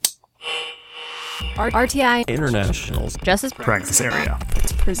RTI International's Justice Practice Area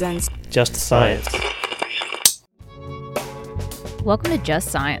presents Just Science. Welcome to Just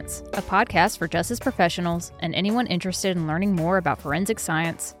Science, a podcast for justice professionals and anyone interested in learning more about forensic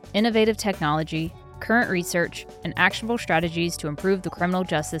science, innovative technology, current research, and actionable strategies to improve the criminal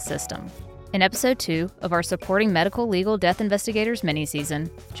justice system. In episode 2 of our Supporting Medical Legal Death Investigators mini-season,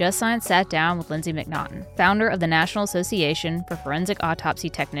 Just Science sat down with Lindsey McNaughton, founder of the National Association for Forensic Autopsy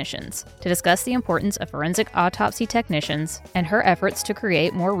Technicians, to discuss the importance of forensic autopsy technicians and her efforts to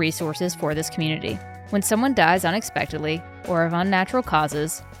create more resources for this community. When someone dies unexpectedly or of unnatural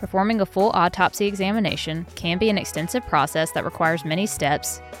causes, performing a full autopsy examination can be an extensive process that requires many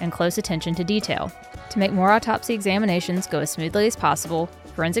steps and close attention to detail. To make more autopsy examinations go as smoothly as possible,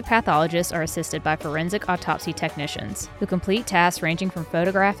 forensic pathologists are assisted by forensic autopsy technicians, who complete tasks ranging from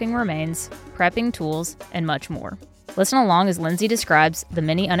photographing remains, prepping tools, and much more. Listen along as Lindsey describes the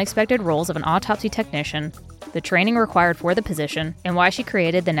many unexpected roles of an autopsy technician, the training required for the position, and why she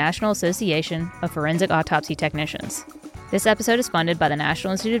created the National Association of Forensic Autopsy Technicians. This episode is funded by the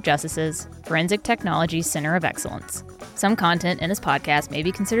National Institute of Justice's Forensic Technology Center of Excellence. Some content in this podcast may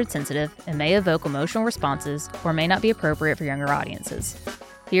be considered sensitive and may evoke emotional responses or may not be appropriate for younger audiences.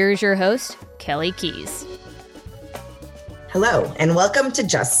 Here is your host, Kelly Keys. Hello, and welcome to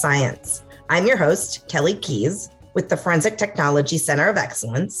Just Science. I'm your host, Kelly Keys, with the Forensic Technology Center of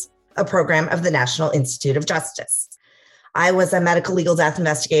Excellence, a program of the National Institute of Justice. I was a medical legal death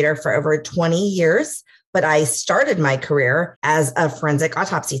investigator for over 20 years, but I started my career as a forensic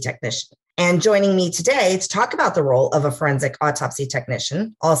autopsy technician. And joining me today to talk about the role of a forensic autopsy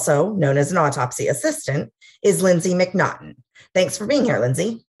technician, also known as an autopsy assistant, is Lindsey McNaughton. Thanks for being here,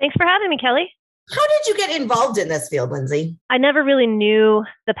 Lindsey. Thanks for having me, Kelly. How did you get involved in this field, Lindsey? I never really knew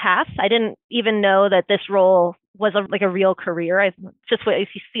the path. I didn't even know that this role was a real career. It's just what you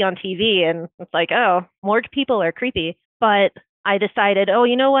see on TV, and it's like, oh, morgue people are creepy. But I decided, oh,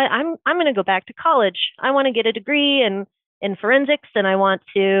 you know what? I'm going to go back to college. I want to get a degree in forensics, and I want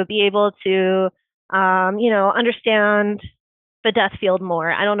to be able to, understand the death field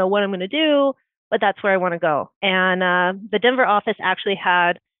more. I don't know what I'm going to do, but that's where I want to go. And the Denver office actually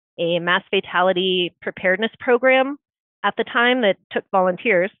had a mass fatality preparedness program at the time that took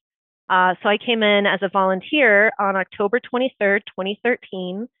volunteers. So I came in as a volunteer on October 23rd,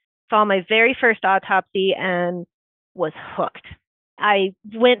 2013, saw my very first autopsy and was hooked. I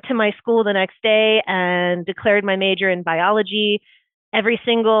went to my school the next day and declared my major in biology. Every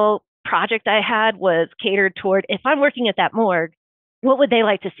single project I had was catered toward, if I'm working at that morgue, what would they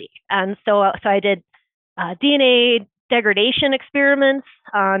like to see? And so I did DNA degradation experiments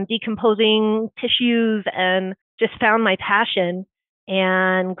on decomposing tissues and just found my passion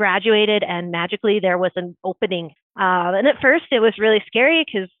and graduated, and magically there was an opening. And at first it was really scary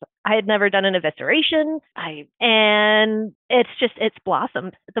because I had never done an evisceration. And it's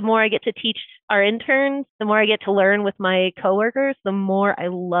blossomed. The more I get to teach our interns, the more I get to learn with my coworkers, the more I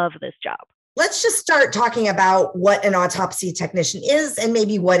love this job. Let's just start talking about what an autopsy technician is and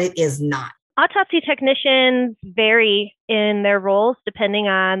maybe what it is not. Autopsy technicians vary in their roles depending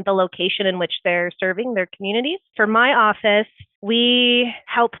on the location in which they're serving their communities. For my office, we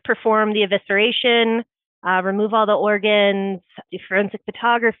help perform the evisceration, remove all the organs, do forensic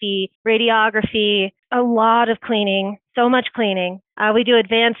photography, radiography, a lot of cleaning, so much cleaning. We do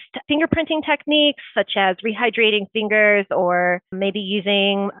advanced fingerprinting techniques such as rehydrating fingers or maybe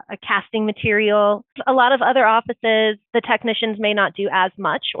using a casting material. A lot of other offices, the technicians may not do as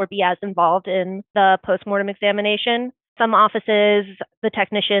much or be as involved in the postmortem examination. Some offices, the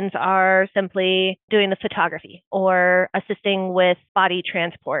technicians are simply doing the photography or assisting with body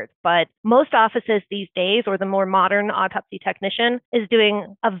transport. But most offices these days, or the more modern autopsy technician, is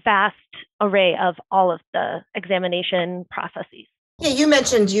doing a vast array of all of the examination processes. Yeah, you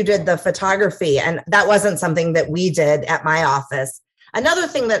mentioned you did the photography, and that wasn't something that we did at my office. Another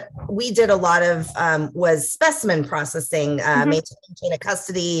thing that we did a lot of was specimen processing, maintaining chain of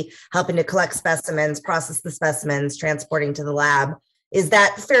custody, helping to collect specimens, process the specimens, transporting to the lab. Is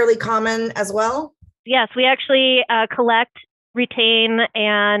that fairly common as well? Yes, we actually collect, retain,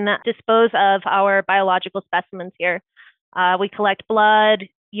 and dispose of our biological specimens here. We collect blood,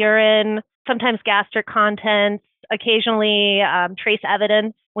 urine, sometimes gastric contents, occasionally trace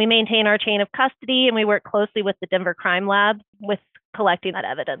evidence. We maintain our chain of custody, and we work closely with the Denver Crime Lab with collecting that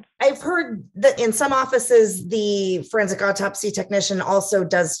evidence. I've heard that in some offices, the forensic autopsy technician also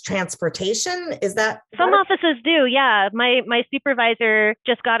does transportation. Is that? Some offices do, yeah. My supervisor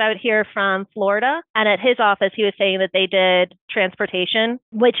just got out here from Florida, and at his office, he was saying that they did transportation,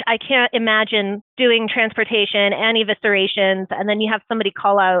 which I can't imagine doing transportation and eviscerations, and then you have somebody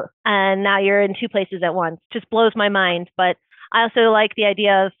call out, and now you're in two places at once. Just blows my mind. But I also like the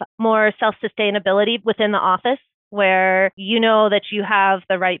idea of more self-sustainability within the office, where you know that you have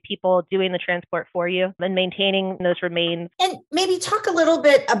the right people doing the transport for you and maintaining those remains. And maybe talk a little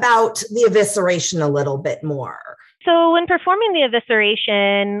bit about the evisceration a little bit more. So when performing the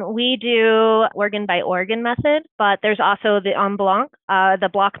evisceration, we do organ by organ method, but there's also the en blanc, the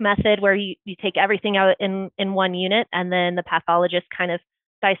block method, where you take everything out in one unit, and then the pathologist kind of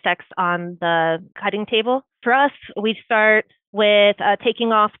dissects on the cutting table. For us, we start with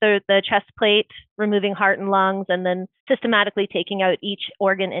taking off the chest plate, removing heart and lungs, and then systematically taking out each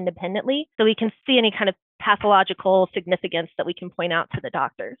organ independently, so we can see any kind of pathological significance that we can point out to the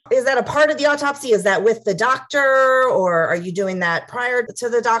doctors. Is that a part of the autopsy? Is that with the doctor, or are you doing that prior to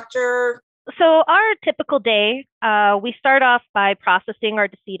the doctor? So our typical day, we start off by processing our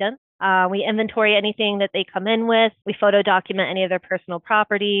decedents. We inventory anything that they come in with. We photo document any of their personal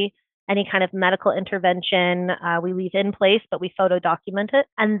property, any kind of medical intervention we leave in place, but we photo document it.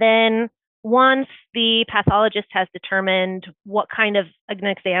 And then once the pathologist has determined what kind of an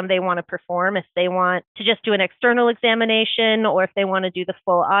exam they want to perform, if they want to just do an external examination or if they want to do the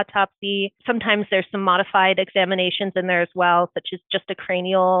full autopsy, sometimes there's some modified examinations in there as well, such as just a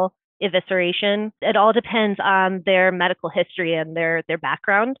cranial evisceration. It all depends on their medical history and their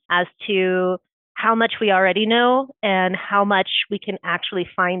background as to how much we already know and how much we can actually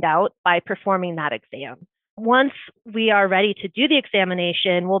find out by performing that exam. Once we are ready to do the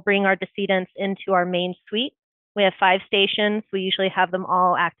examination, we'll bring our decedents into our main suite. We have 5 stations. We usually have them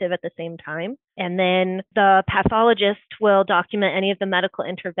all active at the same time. And then the pathologist will document any of the medical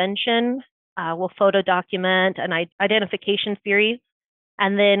intervention. We'll photo document an identification series.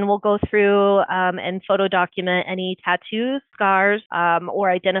 And then we'll go through and photo document any tattoos, scars, or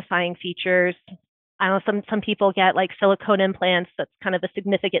identifying features. I know some people get like silicone implants. That's kind of a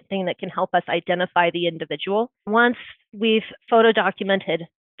significant thing that can help us identify the individual. Once we've photo documented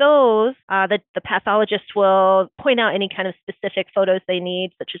those, the pathologist will point out any kind of specific photos they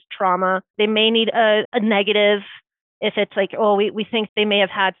need, such as trauma. They may need a negative if it's like, oh, we think they may have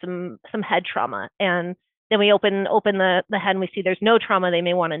had some head trauma. And then we open the head and we see there's no trauma. They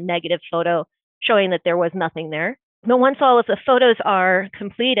may want a negative photo showing that there was nothing there. But once all of the photos are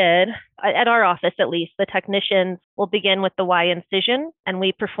completed, at our office at least, the technicians will begin with the Y incision, and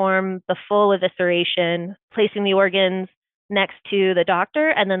we perform the full evisceration, placing the organs next to the doctor,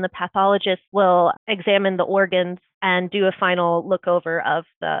 and then the pathologist will examine the organs and do a final look over of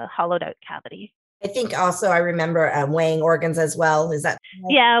the hollowed out cavity. I think also I remember weighing organs as well. Is that?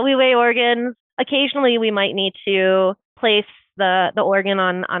 Yeah, we weigh organs. Occasionally, we might need to place the organ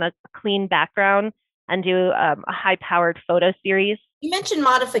on a clean background and do a high-powered photo series. You mentioned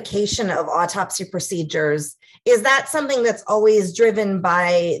modification of autopsy procedures. Is that something that's always driven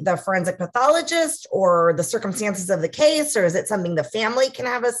by the forensic pathologist or the circumstances of the case, or is it something the family can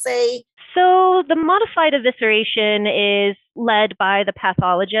have a say? So the modified evisceration is led by the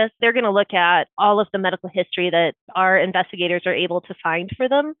pathologist. They're going to look at all of the medical history that our investigators are able to find for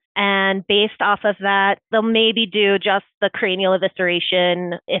them. And based off of that, they'll maybe do just the cranial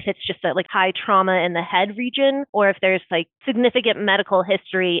evisceration if it's just like high trauma in the head region, or if there's like significant medical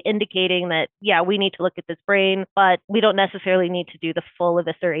history indicating that, yeah, we need to look at this brain, but we don't necessarily need to do the full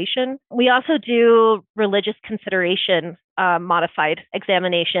evisceration. We also do religious consideration modified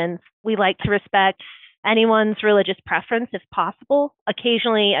examinations. We like to respect anyone's religious preference if possible.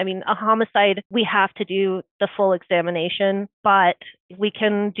 Occasionally, I mean, a homicide, we have to do the full examination, but we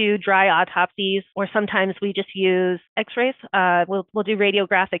can do dry autopsies, or sometimes we just use x-rays. We'll do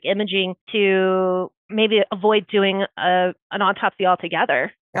radiographic imaging to maybe avoid doing an autopsy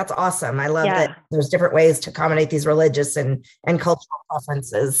altogether. That's awesome. I love that there's different ways to accommodate these religious and cultural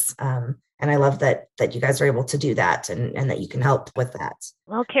preferences. And I love that you guys are able to do that and that you can help with that.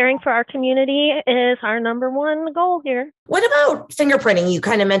 Well, caring for our community is our number one goal here. What about fingerprinting? You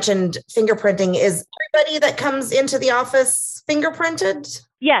kind of mentioned fingerprinting. Is everybody that comes into the office fingerprinted?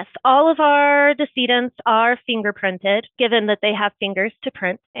 Yes, all of our decedents are fingerprinted, given that they have fingers to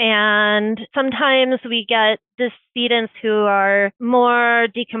print. And sometimes we get decedents who are more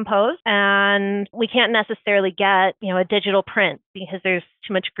decomposed, and we can't necessarily get, a digital print because there's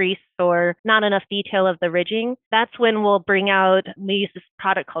too much grease or or not enough detail of the ridging, that's when we'll bring out, we use this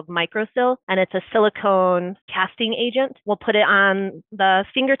product called Microsil, and it's a silicone casting agent. We'll put it on the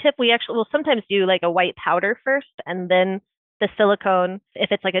fingertip. We'll sometimes do like a white powder first, and then the silicone,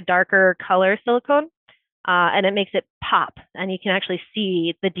 if it's like a darker color silicone, and it makes it pop, and you can actually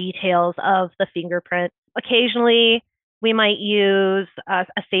see the details of the fingerprint. Occasionally, we might use a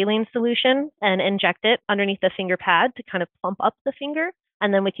saline solution and inject it underneath the finger pad to kind of plump up the finger,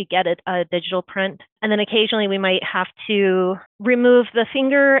 and then we could get a digital print. And then occasionally we might have to remove the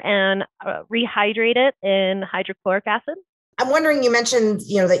finger and rehydrate it in hydrochloric acid. I'm wondering, you mentioned,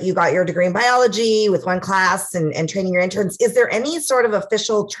 that you got your degree in biology with one class and training your interns. Is there any sort of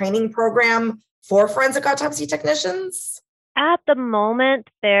official training program for forensic autopsy technicians? At the moment,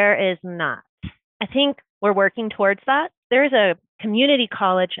 there is not. I think we're working towards that. There's a community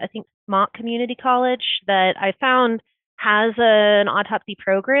college, I think Mock Community College, that I found has an autopsy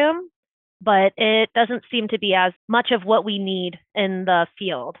program, but it doesn't seem to be as much of what we need in the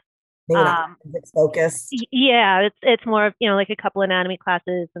field. Maybe not it's focused. Yeah, it's more of, like a couple anatomy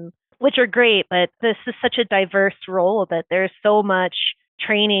classes, which are great, but this is such a diverse role that there's so much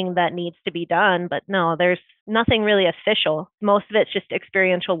training that needs to be done. But no, there's nothing really official. Most of it's just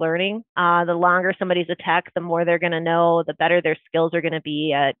experiential learning. The longer somebody's a tech, the more they're going to know, the better their skills are going to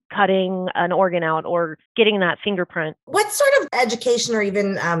be at cutting an organ out or getting that fingerprint. What sort of education or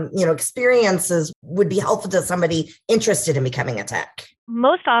even, experiences would be helpful to somebody interested in becoming a tech?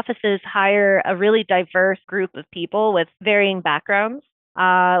 Most offices hire a really diverse group of people with varying backgrounds.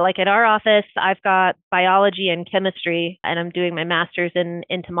 Like at our office, I've got biology and chemistry, and I'm doing my master's in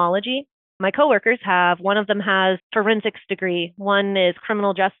entomology. My coworkers one of them has forensics degree. One is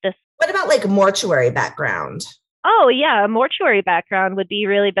criminal justice. What about like mortuary background? Oh yeah, a mortuary background would be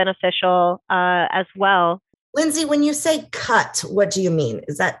really beneficial as well. Lindsey, when you say cut, what do you mean?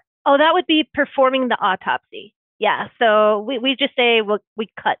 Is that? Oh, that would be performing the autopsy. Yeah, so we just say, well, we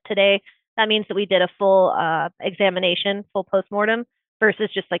cut today. That means that we did a full examination, full postmortem,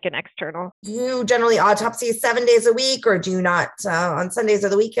 versus just like an external. Do you generally autopsy 7 days a week, or do you not on Sundays or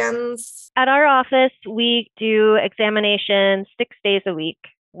the weekends? At our office, we do examinations 6 days a week.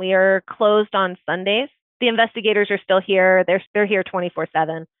 We are closed on Sundays. The investigators are still here. They're here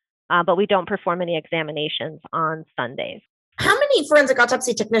 24/7, but we don't perform any examinations on Sundays. How many forensic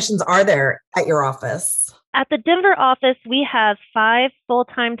autopsy technicians are there at your office? At the Denver office, we have 5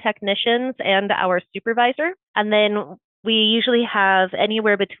 full-time technicians and our supervisor, and then we usually have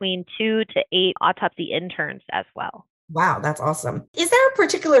anywhere between 2 to 8 autopsy interns as well. Wow, that's awesome. Is there a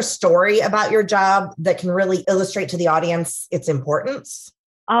particular story about your job that can really illustrate to the audience its importance?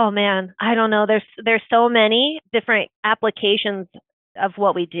 Oh man, I don't know. There's so many different applications of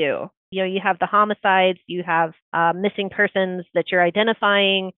what we do. You have the homicides, you have missing persons that you're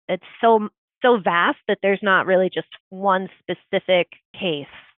identifying. It's so vast that there's not really just one specific case.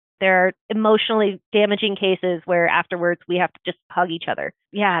 There are emotionally damaging cases where afterwards we have to just hug each other.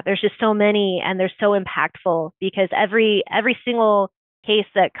 Yeah, there's just so many, and they're so impactful because every single case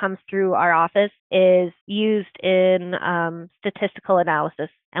that comes through our office is used in statistical analysis.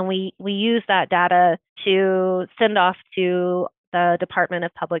 And we use that data to send off to the Department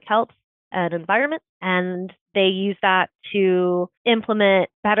of Public Health and Environment, and they use that to implement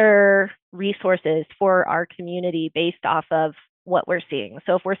better resources for our community based off of what we're seeing.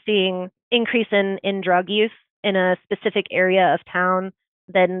 So if we're seeing increase in drug use in a specific area of town,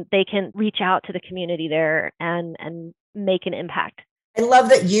 then they can reach out to the community there and make an impact. I love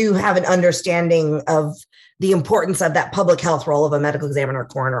that you have an understanding of the importance of that public health role of a medical examiner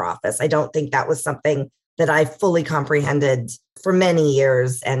coroner office. I don't think that was something that I fully comprehended for many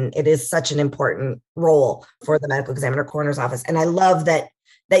years. And it is such an important role for the medical examiner coroner's office. And I love that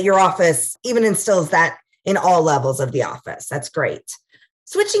your office even instills that in all levels of the office. That's great.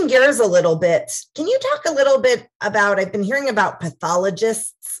 Switching gears a little bit, can you talk a little bit about, I've been hearing about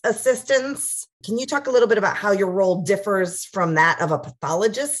pathologists' assistants. Can you talk a little bit about how your role differs from that of a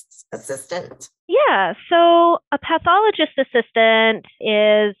pathologist's assistant? Yeah, so a pathologist assistant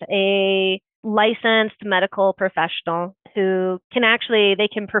is a licensed medical professional who they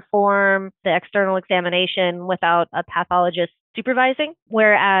can perform the external examination without a pathologist supervising,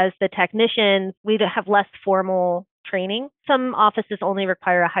 whereas the technicians, we have less formal training. Some offices only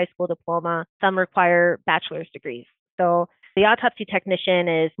require a high school diploma, some require bachelor's degrees. So the autopsy technician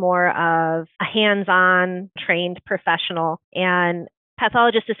is more of a hands-on trained professional, and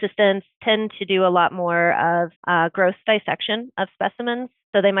pathologist assistants tend to do a lot more of gross dissection of specimens.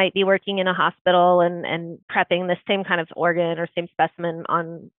 So they might be working in a hospital and prepping the same kind of organ or same specimen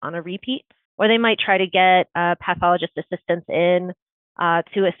on a repeat. Or they might try to get pathologist assistants in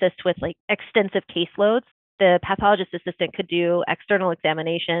to assist with like extensive caseloads. The pathologist assistant could do external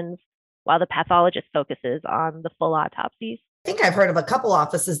examinations while the pathologist focuses on the full autopsies. I think I've heard of a couple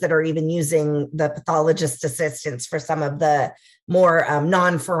offices that are even using the pathologist assistants for some of the more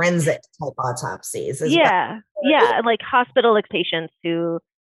non-forensic type autopsies. Yeah, like hospital patients who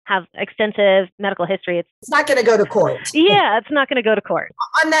have extensive medical history. It's not going to go to court. Yeah, it's not going to go to court.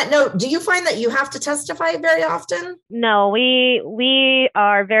 On that note, do you find that you have to testify very often? No, we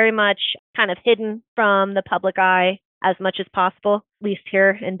are very much kind of hidden from the public eye as much as possible. At least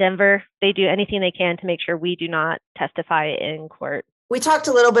here in Denver, they do anything they can to make sure we do not testify in court. We talked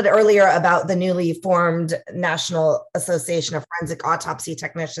a little bit earlier about the newly formed National Association of Forensic Autopsy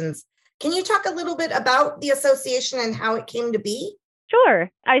Technicians. Can you talk a little bit about the association and how it came to be?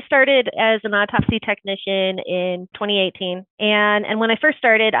 Sure. I started as an autopsy technician in 2018. And when I first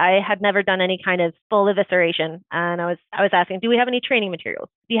started, I had never done any kind of full evisceration. And I was asking, do we have any training materials?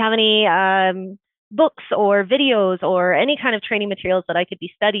 Do you have any books or videos or any kind of training materials that I could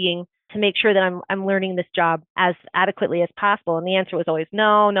be studying to make sure that I'm learning this job as adequately as possible? And the answer was always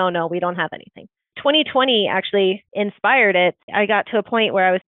no, we don't have anything. 2020 actually inspired it. I got to a point where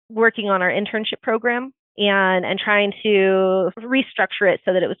I was working on our internship program and trying to restructure it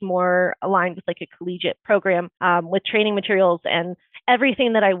so that it was more aligned with like a collegiate program with training materials and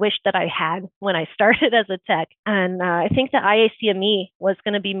everything that I wished that I had when I started as a tech. And I think the IACME was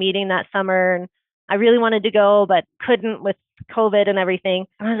going to be meeting that summer, and I really wanted to go, but couldn't with COVID and everything.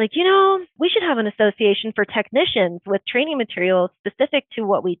 And I was like, we should have an association for technicians with training materials specific to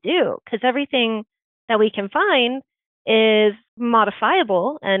what we do, because everything that we can find is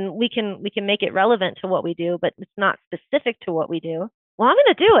modifiable and we can make it relevant to what we do, but it's not specific to what we do. Well, I'm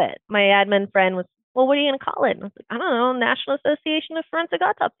going to do it. My admin friend was, well, what are you going to call it? And I was like, I don't know, National Association of Forensic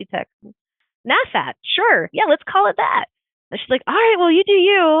Autopsy Techs. NAFAT, sure. Yeah, let's call it that. And she's like, all right, well, you do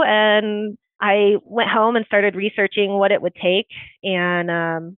you. And I went home and started researching what it would take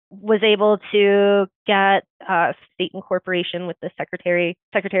and was able to get state incorporation with the Secretary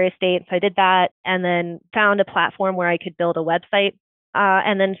of State. So I did that and then found a platform where I could build a website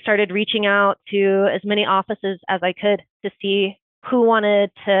and then started reaching out to as many offices as I could to see who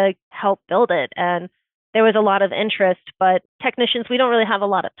wanted to help build it. And there was a lot of interest, but technicians, we don't really have a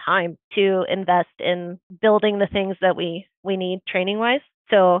lot of time to invest in building the things that we need training-wise.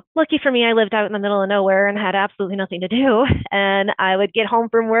 So lucky for me, I lived out in the middle of nowhere and had absolutely nothing to do. And I would get home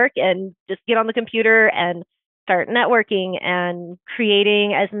from work and just get on the computer and start networking and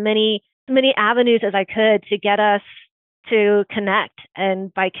creating as many avenues as I could to get us to connect.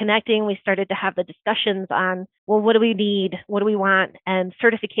 And by connecting, we started to have the discussions on, well, what do we need? What do we want? And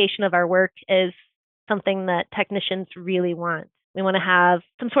certification of our work is something that technicians really want. We want to have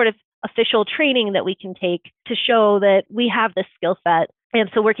some sort of official training that we can take to show that we have this skill set. And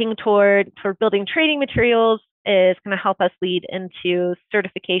so working toward building training materials is going to help us lead into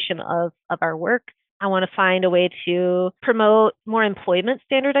certification of our work. I want to find a way to promote more employment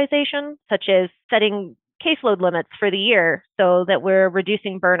standardization, such as setting caseload limits for the year so that we're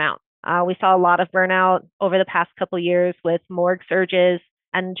reducing burnout. We saw a lot of burnout over the past couple of years with morgue surges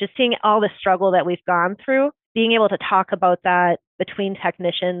and just seeing all the struggle that we've gone through. Being able to talk about that between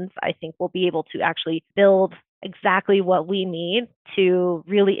technicians, I think we'll be able to actually build exactly what we need to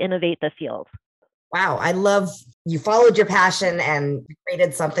really innovate the field. Wow, I love you followed your passion and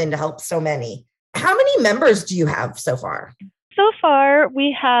created something to help so many. How many members do you have so far? So far,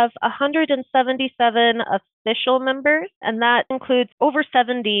 we have 177 official members, and that includes over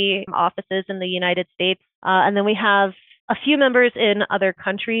 70 offices in the United States. And then we have a few members in other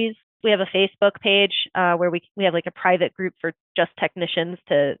countries. We have a Facebook page where we have like a private group for just technicians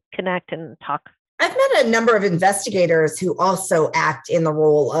to connect and talk. I've met a number of investigators who also act in the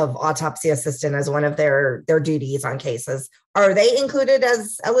role of autopsy assistant as one of their duties on cases. Are they included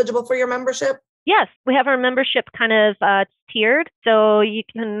as eligible for your membership? Yes, we have our membership kind of tiered. So you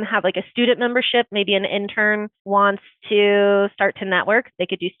can have like a student membership. Maybe an intern wants to start to network. They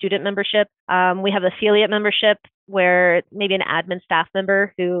could do student membership. We have affiliate membership where maybe an admin staff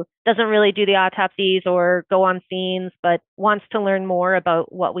member who doesn't really do the autopsies or go on scenes, but wants to learn more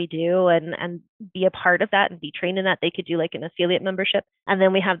about what we do and be a part of that and be trained in that. They could do like an affiliate membership. And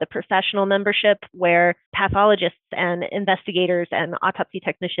then we have the professional membership where pathologists and investigators and autopsy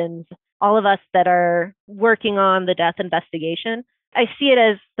technicians, all of us that are working on the death investigation, I see it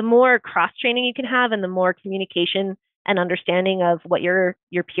as the more cross-training you can have and the more communication and understanding of what your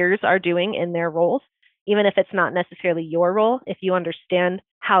peers are doing in their roles. Even if it's not necessarily your role, if you understand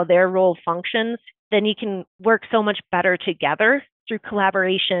how their role functions, then you can work so much better together through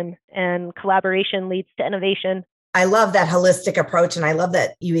collaboration, and collaboration leads to innovation. I love that holistic approach. And I love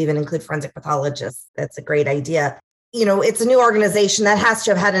that you even include forensic pathologists. That's a great idea. It's a new organization that has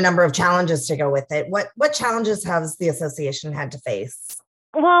to have had a number of challenges to go with it. What challenges has the association had to face?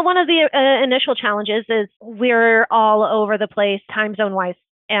 Well, one of the initial challenges is we're all over the place time zone wise,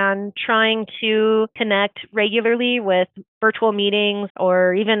 and trying to connect regularly with virtual meetings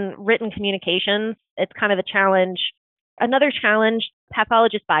or even written communications. It's kind of a challenge. Another challenge,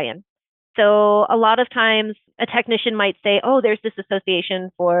 pathologist buy-in. So a lot of times a technician might say, oh, there's this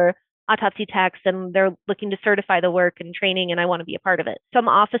association for autopsy techs and they're looking to certify the work and training and I want to be a part of it. Some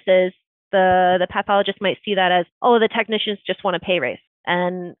offices, the pathologist might see that as, oh, the technicians just want a pay raise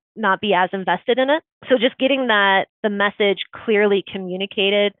and not be as invested in it. So just getting the message clearly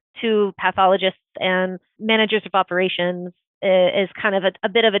communicated to pathologists and managers of operations is kind of a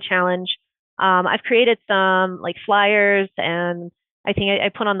bit of a challenge. I've created some like flyers, and I think I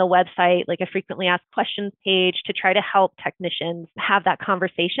put on the website like a frequently asked questions page to try to help technicians have that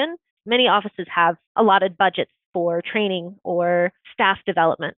conversation. Many offices have allotted budgets for training or staff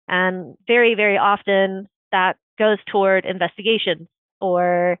development, and very, very often that goes toward investigations,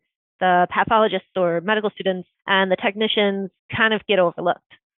 or the pathologists or medical students and the technicians kind of get overlooked.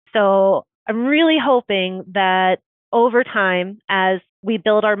 So I'm really hoping that over time, as we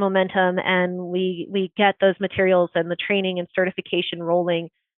build our momentum and we get those materials and the training and certification rolling,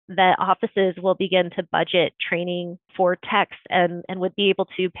 that offices will begin to budget training for techs and would be able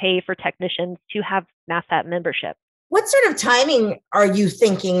to pay for technicians to have NASAT membership. What sort of timing are you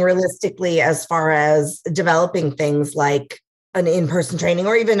thinking realistically as far as developing things like an in-person training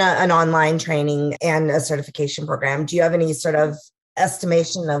or even an online training and a certification program? Do you have any sort of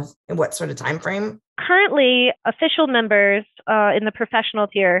estimation of what sort of time frame? Currently, official members in the professional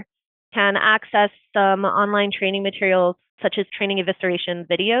tier can access some online training materials such as training evisceration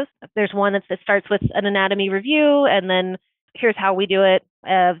videos. There's one that starts with an anatomy review, and then here's how we do it,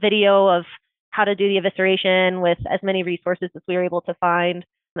 a video of how to do the evisceration with as many resources as we were able to find,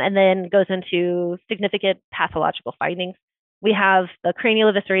 and then goes into significant pathological findings. We have the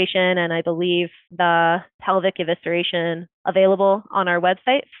cranial evisceration and I believe the pelvic evisceration available on our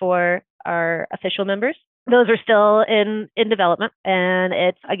website for our official members. Those are still in development. And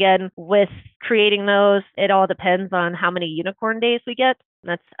it's, again, with creating those, it all depends on how many unicorn days we get.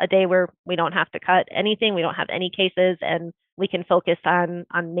 That's a day where we don't have to cut anything. We don't have any cases, and we can focus on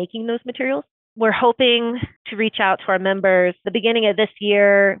making those materials. We're hoping to reach out to our members. The beginning of this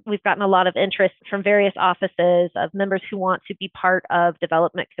year, we've gotten a lot of interest from various offices of members who want to be part of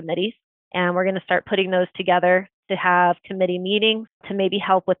development committees. And we're going to start putting those together to have committee meetings to maybe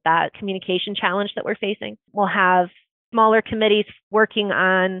help with that communication challenge that we're facing. We'll have smaller committees working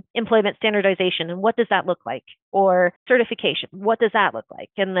on employment standardization and what does that look like, or certification, what does that look like?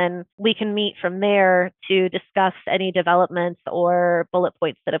 And then we can meet from there to discuss any developments or bullet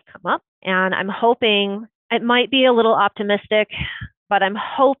points that have come up. And I'm hoping, it might be a little optimistic, but I'm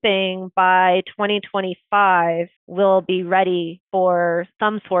hoping by 2025, we'll be ready for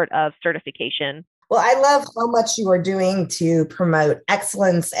some sort of certification. Well, I love how much you are doing to promote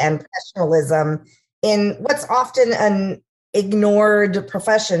excellence and professionalism in what's often an ignored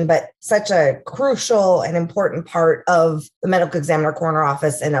profession, but such a crucial and important part of the medical examiner corner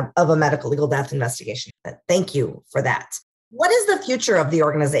office and of a medical legal death investigation. Thank you for that. What does the future of the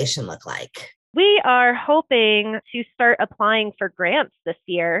organization look like? We are hoping to start applying for grants this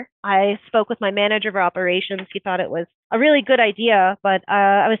year. I spoke with my manager of operations. He thought it was a really good idea, but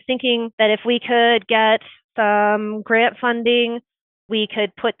I was thinking that if we could get some grant funding, we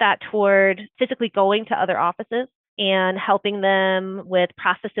could put that toward physically going to other offices and helping them with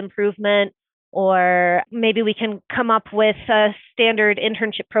process improvement, or maybe we can come up with a standard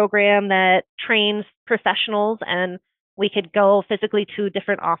internship program that trains professionals, and we could go physically to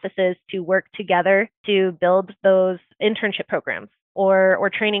different offices to work together to build those internship programs or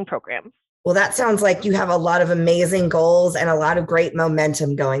training programs. Well, that sounds like you have a lot of amazing goals and a lot of great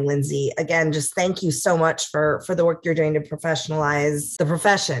momentum going, Lindsey. Again, just thank you so much for the work you're doing to professionalize the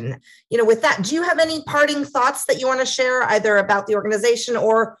profession. With that, do you have any parting thoughts that you want to share either about the organization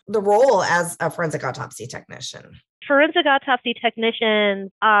or the role as a forensic autopsy technician? Forensic autopsy technicians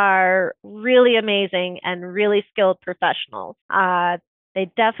are really amazing and really skilled professionals.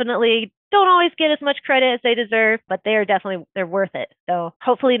 They definitely don't always get as much credit as they deserve, but they're worth it. So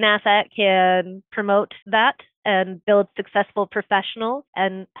hopefully NASAT can promote that and build successful professionals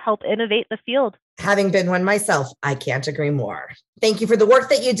and help innovate the field. Having been one myself, I can't agree more. Thank you for the work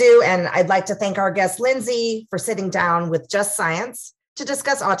that you do. And I'd like to thank our guest, Lindsey, for sitting down with Just Science to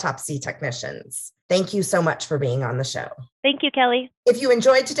discuss autopsy technicians. Thank you so much for being on the show. Thank you, Kelly. If you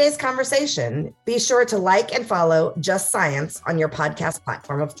enjoyed today's conversation, be sure to like and follow Just Science on your podcast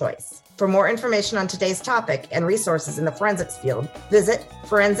platform of choice. For more information on today's topic and resources in the forensics field, visit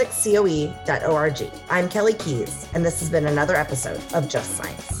forensiccoe.org. I'm Kelly Keys, and this has been another episode of Just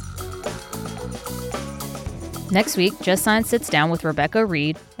Science. Next week, Just Science sits down with Rebecca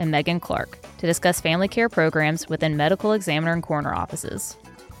Reed and Megan Clark to discuss family care programs within medical examiner and coroner offices.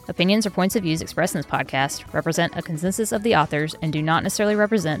 Opinions or points of views expressed in this podcast represent a consensus of the authors and do not necessarily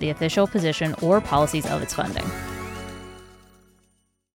represent the official position or policies of its funding.